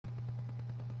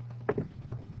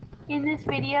In this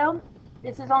video,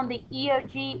 this is on the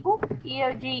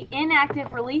EOG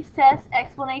inactive release test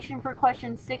explanation for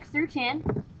questions 6 through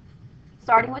 10,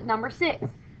 starting with number 6.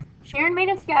 Sharon made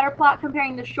a scatter plot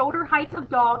comparing the shoulder heights of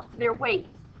dogs to their weights.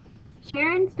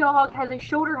 Sharon's dog has a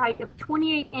shoulder height of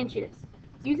 28 inches.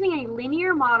 Using a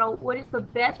linear model, what is the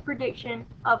best prediction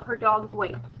of her dog's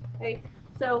weight? Okay,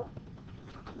 so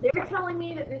they're telling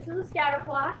me that this is a scatter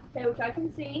plot, okay, which I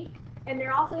can see, and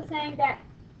they're also saying that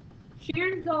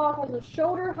Sharon's dog has a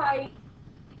shoulder height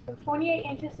of 28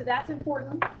 inches, so that's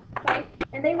important, okay?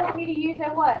 And they want me to use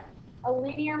a what? A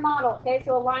linear model, okay?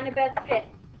 So a line of best fit.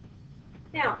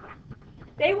 Now,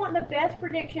 they want the best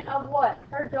prediction of what?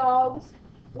 Her dog's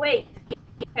weight,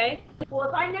 okay? Well,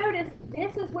 if I notice,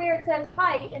 this is where it says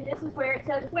height, and this is where it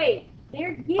says weight.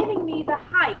 They're giving me the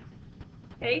height,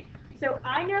 okay? So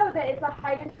I know that it's a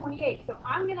height of 28, so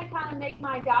I'm going to kind of make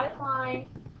my dotted line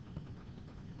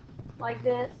like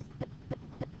this.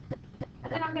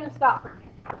 And then I'm going to stop for a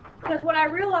minute. Because what I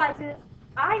realize is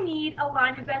I need a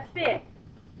line of best fit.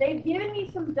 They've given me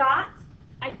some dots.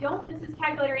 This is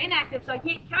calculator inactive, so I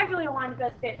can't calculate a line of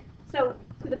best fit. So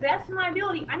to the best of my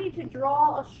ability, I need to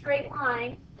draw a straight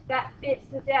line that fits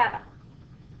the data.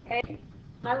 Okay?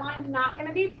 My line's not going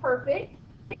to be perfect.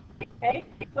 Okay?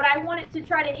 But I want it to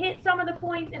try to hit some of the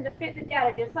points and to fit the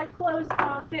data. Just like clothes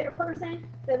fit a person,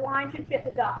 the line should fit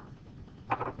the dots.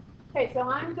 Okay, so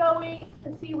I'm going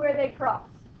to see where they cross.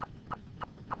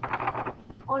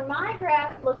 On my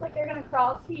graph, it looks like they're going to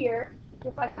cross here.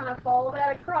 If I kind of follow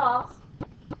that across,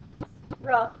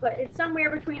 rough, but it's somewhere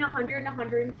between 100 and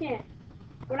 110.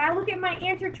 When I look at my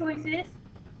answer choices,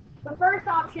 the first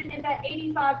option is at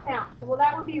 85 pounds. Well,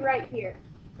 that would be right here.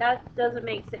 That doesn't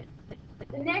make sense.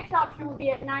 The next option would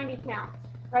be at 90 pounds,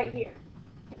 right here.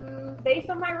 Based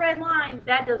on my red line,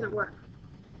 that doesn't work.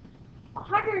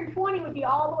 120 would be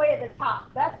all the way at the top.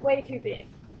 That's way too big.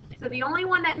 So the only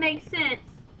one that makes sense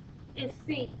is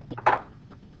C.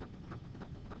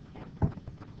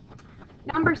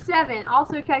 Number 7,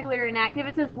 also calculator inactive.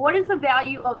 It says, what is the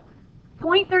value of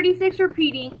 0.36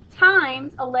 repeating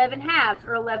times 11 halves,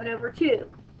 or 11 over 2?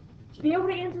 To be able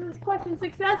to answer this question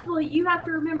successfully, you have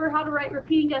to remember how to write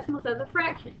repeating decimals as a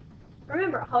fraction.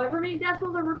 Remember, however many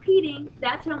decimals are repeating,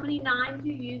 that's how many 9s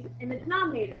you use in the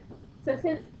denominator. So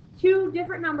since two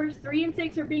different numbers, 3 and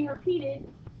 6, are being repeated,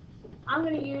 I'm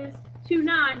going to use 2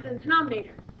 9s as the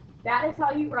denominator. That is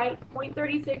how you write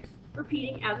 0.36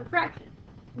 repeating as a fraction.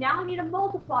 Now I need to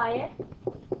multiply it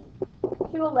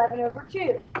to 11 over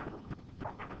 2.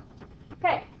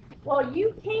 Okay, well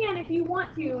you can, if you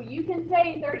want to, you can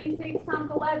say 36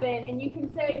 times 11, and you can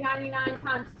say 99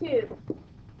 times 2.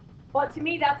 But to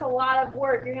me, that's a lot of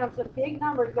work. You're going to have some big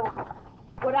numbers going on.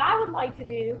 What I would like to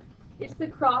do is to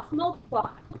cross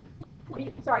multiply.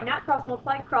 Sorry, not cross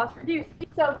multiply, cross reduce.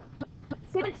 So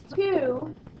since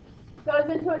 2 goes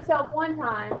into itself 1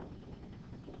 time,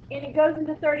 and it goes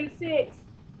into 36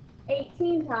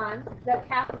 18 times, that's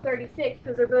half of 36,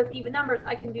 because they're both even numbers,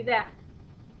 I can do that.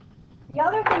 The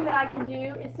other thing that I can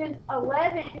do is, since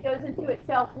 11 goes into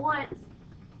itself once,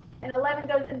 and 11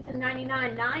 goes into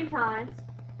 99 9 times,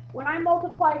 when I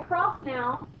multiply across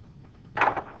now,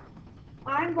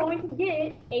 I'm going to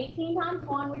get 18 times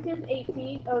 1, which is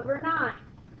 18 over 9.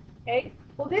 Okay?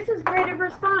 Well, this is grid of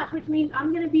response, which means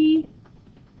I'm going to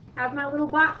have my little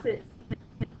boxes.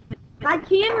 I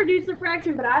can reduce the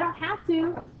fraction, but I don't have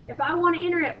to. If I want to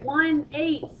enter it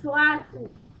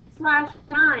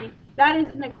 1/8/9, that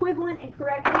is an equivalent and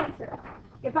correct answer.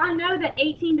 If I know that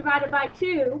 18 divided by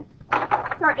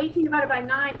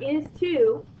 9 is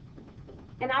 2,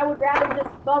 and I would rather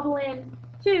just bubble in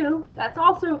 2, that's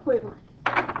also equivalent.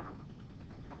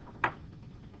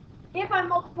 If I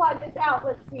multiply this out,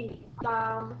 let's see,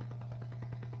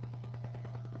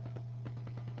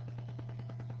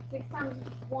 6 times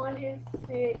 1 is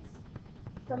 6,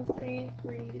 times 3 is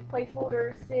 3,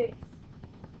 placeholder 6,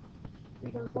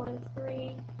 3 times 1 is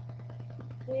 3,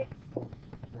 6,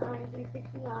 9, 3,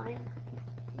 69,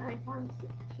 9 times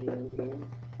 2 is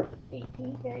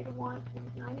 18, carry the 1,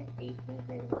 9 is 18,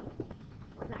 carry the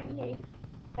 1, 98,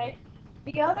 okay?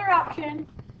 The other option,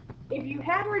 if you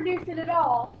hadn't reduced it at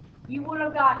all, you would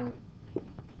have gotten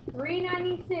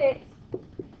 396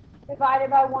 divided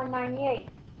by 198.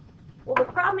 Well, the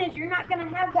problem is you're not going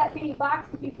to have that many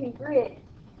boxes you can grid,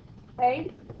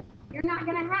 okay? You're not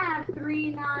going to have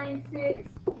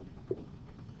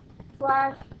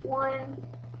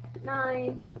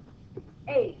 396/198,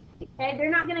 okay?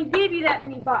 They're not going to give you that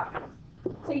many boxes,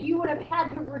 so you would have had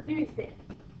to reduce it.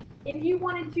 If you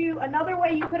wanted to, another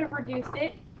way you could have reduced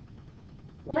it,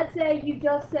 let's say you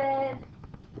just said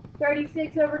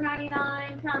 36 over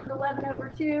 99 times 11 over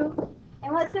 2.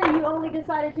 And let's say you only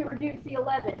decided to reduce the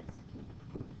 11s.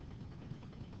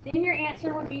 Then your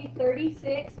answer would be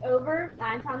 36 over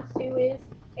 9 times 2 is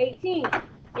 18.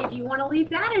 If you want to leave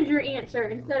that as your answer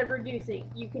instead of reducing,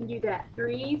 you can do that.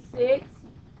 3, 6,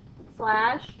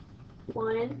 slash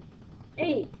 1,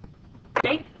 8.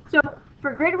 Okay? So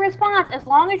for grid response, as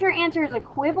long as your answer is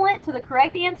equivalent to the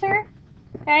correct answer,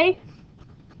 okay,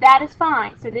 that is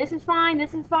fine. So this is fine,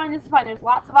 this is fine, this is fine. There's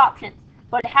lots of options,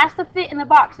 but it has to fit in the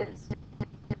boxes.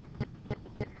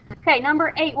 Okay,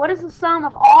 number 8. What is the sum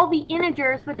of all the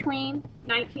integers between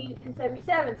 19 and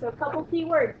 77? So a couple key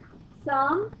words.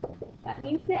 Sum, that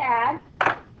means to add.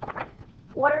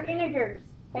 What are integers?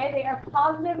 Okay, they are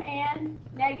positive and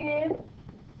negative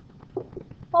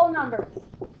whole numbers.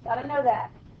 Gotta know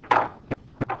that.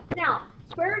 Now,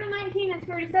 square root of 19 and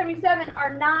square root of 77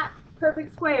 are not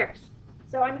perfect squares.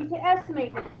 So I need to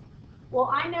estimate this. Well,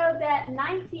 I know that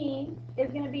 19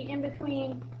 is going to be in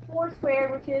between 4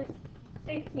 squared, which is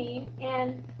 16,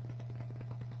 and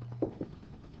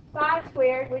 5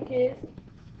 squared, which is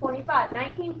 25.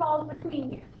 19 falls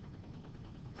between here.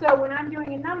 So when I'm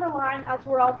doing a number line, that's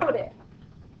where I'll put it.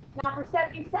 Now for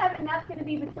 77, that's going to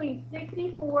be between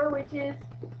 64, which is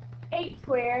 8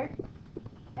 squared,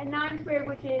 and 9 squared,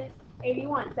 which is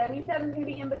 81. 77 is going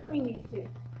to be in between these two.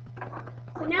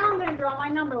 So now I'm going to draw my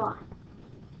number line.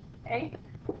 Okay?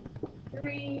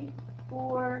 3,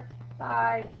 4,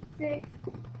 5, 6,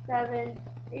 7,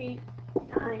 8,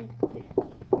 9, 10.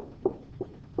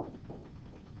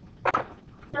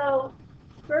 So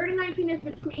square root of 19 is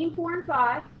between 4 and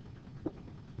 5.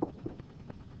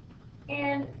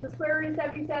 And the square root of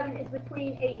 77 is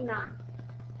between 8 and 9.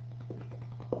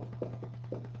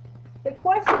 The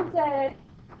question said,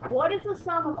 what is the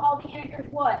sum of all the integers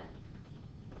what?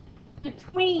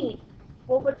 Between.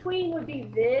 Well, between would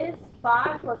be this,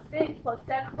 5 plus 6 plus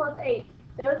 7 plus 8.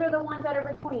 Those are the ones that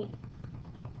are between.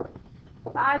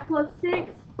 5 plus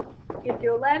 6 gives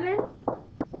you 11.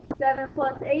 7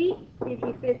 plus 8 gives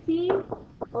you 15.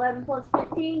 11 plus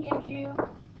 15 gives you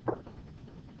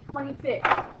 26,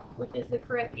 which is the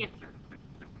correct answer.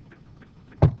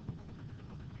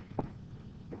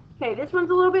 Okay, this one's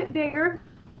a little bit bigger.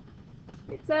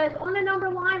 It says, on the number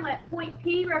line, let point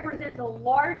P represent the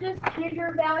largest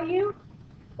integer value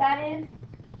that is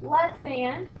less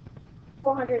than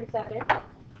 407.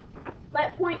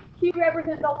 Let point Q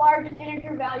represent the largest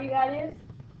integer value that is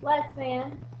less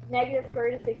than negative square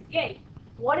root of 68.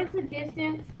 What is the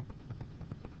distance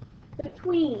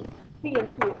between P and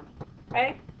Q?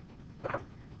 Okay?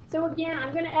 So again,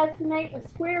 I'm going to estimate the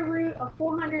square root of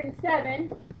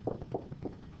 407.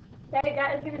 Okay,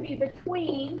 that is going to be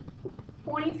between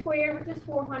 20 squared, which is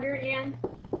 400, and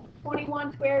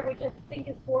 21 squared, which I think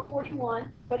is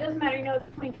 441. But it doesn't matter, you know it's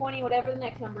between 20, whatever the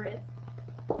next number is.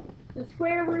 The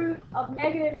square root of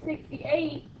negative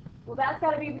 68, well, that's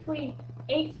got to be between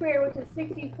 8 squared, which is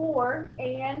 64,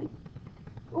 and,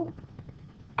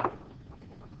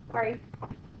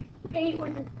 8,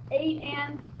 which is 8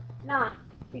 and 9.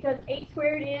 Because 8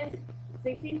 squared is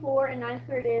 64, and 9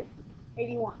 squared is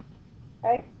 81.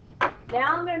 Okay?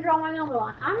 Now I'm going to draw my number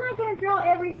line. I'm not going to draw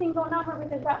every single number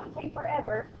because that would take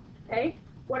forever. Okay?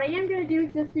 What I am going to do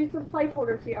is just do some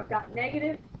placeholders here. I've got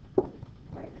negative, so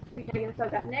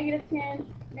I've got negative 10,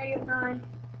 negative 9,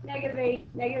 negative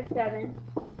 8, negative 7.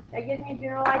 That gives me a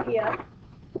general idea.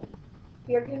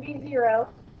 Here's going to be 0.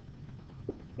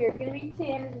 Here's going to be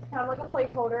 10. This is kind of like a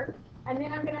placeholder. And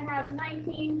then I'm going to have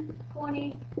 19,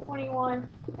 20, 21,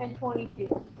 and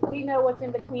 22. We know what's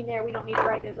in between there. We don't need to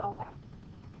write those all down.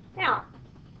 Now,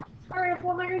 square root of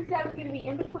 407 is going to be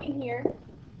in between here,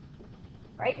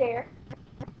 right there.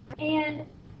 And,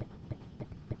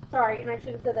 sorry, and I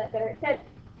should have said that better. It said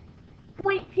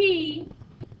point P,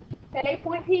 okay,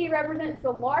 point P represents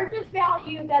the largest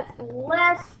value that's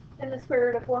less than the square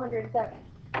root of 407.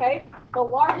 Okay, the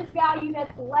largest value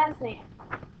that's less than.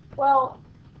 Well,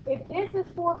 if this is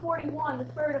 441, the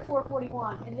square root of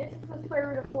 441, and this is the square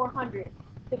root of 400,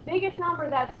 the biggest number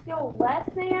that's still less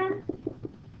than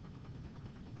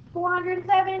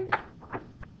 407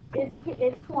 is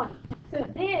 20. So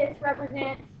this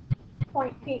represents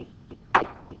point P.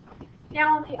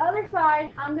 Now on the other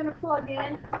side, I'm going to plug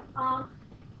in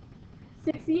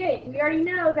 68. We already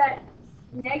know that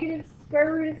negative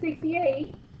square root of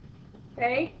 68,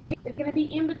 okay, is going to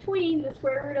be in between the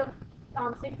square root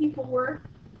of 64,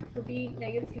 which would be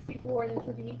negative 64, and this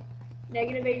would be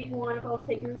negative 81 if I was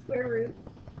taking the square root.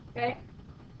 Okay.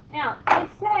 Now, it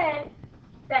said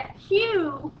that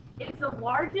Q is the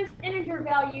largest integer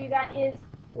value that is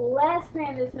less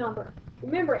than this number.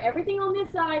 Remember, everything on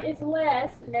this side is less,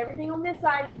 and everything on this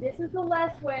side, this is the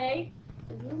less way,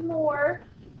 this is more,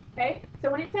 Okay, so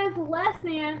when it says less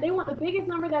than, they want the biggest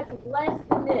number that's less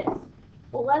than this.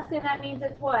 Well, less than, that means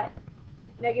it's what?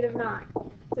 -9.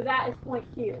 So that is point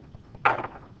Q.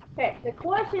 Okay, the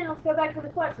question, let's go back to the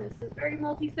question. This is a very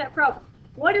multi-step problem.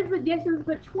 What is the distance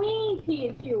between P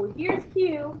and Q? Well, here's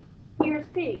Q, here's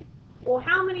P. Well,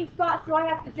 how many spots do I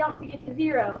have to jump to get to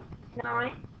 0?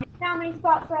 9. How many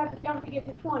spots do I have to jump to get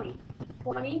to 20?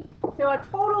 20. So a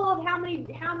total of how many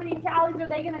tallies are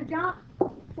they going to jump?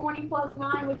 20 plus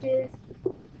 9, which is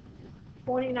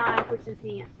 29, which is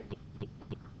the answer.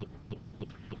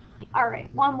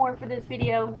 Alright, one more for this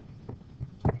video.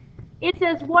 It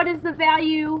says, what is the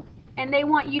value? And they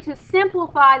want you to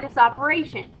simplify this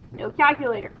operation. No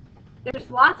calculator. There's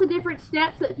lots of different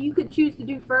steps that you could choose to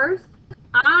do first.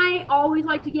 I always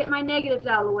like to get my negatives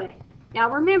out of the way. Now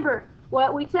remember,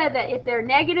 what we said, that if they're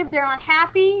negative, they're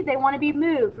unhappy, they want to be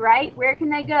moved, right? Where can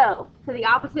they go? To the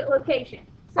opposite location.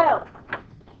 So,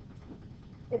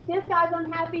 if this guy's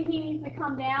unhappy, he needs to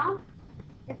come down.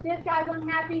 If this guy's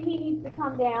unhappy, he needs to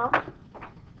come down.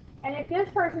 And if this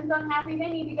person's unhappy, they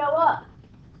need to go up.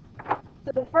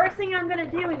 So the first thing I'm going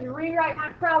to do is rewrite my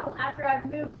problem after I've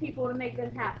moved people to make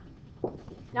them happy.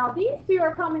 Now these two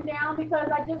are coming down because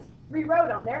I just rewrote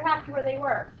them. They're happy where they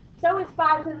were. So is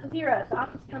 5 to the 0, so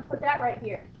I'm just going to put that right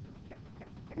here.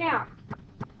 Now,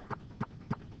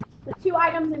 the two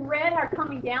items in red are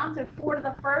coming down, so 4 to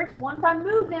the first. Once I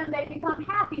move them, they become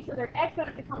happy, so their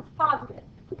exponent becomes positive.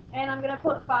 And I'm going to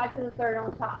put 5 to the third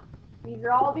on top. These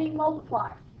are all being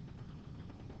multiplied.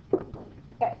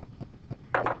 Okay.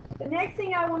 The next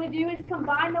thing I want to do is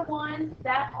combine the ones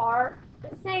that are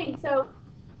the same. So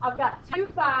I've got 2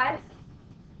 5s,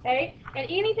 okay? And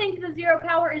anything to the 0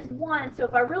 power is 1, so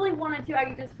if I really wanted to, I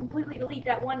could just completely delete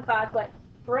that 1 5, but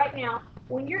for right now,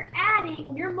 when you're adding,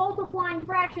 when you're multiplying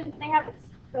fractions, they have,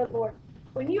 good Lord,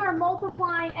 when you are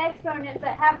multiplying exponents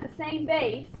that have the same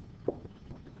base,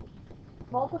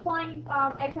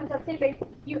 exponents of the same base,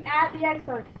 you add the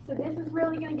exponent. So this is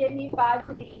really going to give me 5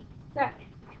 to the second,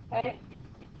 okay?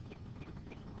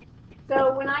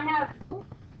 So when I have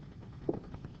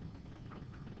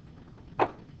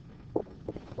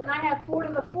 4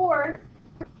 to the fourth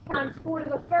times 4 to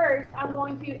the first, I'm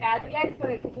going to add the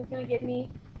exponent, which is going to give me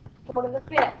 4 to the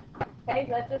fifth. Okay,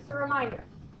 so that's just a reminder.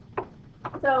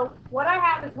 So what I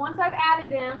have is, once I've added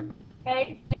them,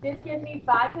 okay, this gives me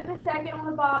 5 to the second on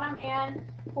the bottom and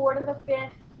 4 to the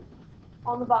fifth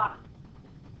on the bottom.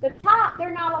 The top,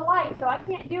 they're not alike, so I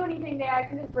can't do anything there. I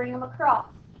can just bring them across.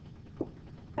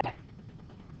 Okay.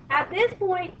 At this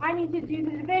point, I need to do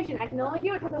the division. I can only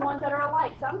do it to the ones that are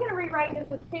alike. So I'm going to rewrite this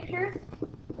with pictures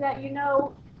so that you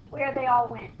know where they all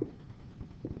went.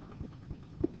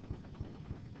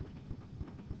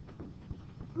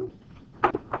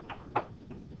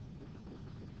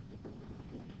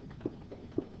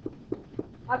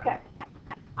 Okay.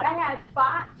 I had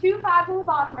 2 5s on the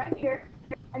bottom right here,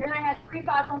 and then I had 3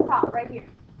 5s on top right here.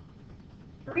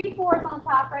 3 4s on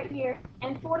top right here,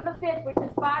 and 4 to the fifth, which is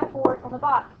 5 4s on the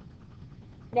bottom.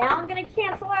 Now I'm going to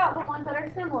cancel out the ones that are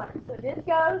similar. So this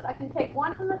goes, I can take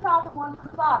 1 from the top and 1 from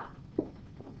the bottom.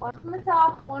 1 from the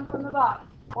top, 1 from the bottom.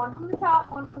 1 from the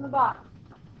top, 1 from the bottom.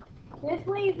 This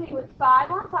leaves me with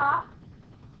 5 on top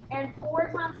and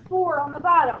 4 times 4 on the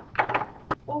bottom.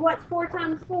 Well, what's 4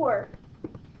 times 4?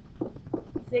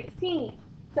 16.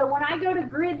 So when I go to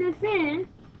grid this in,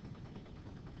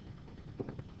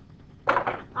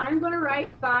 I'm going to write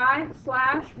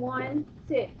 5/1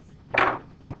 6.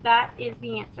 That is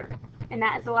the answer. And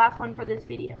that is the last one for this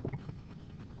video.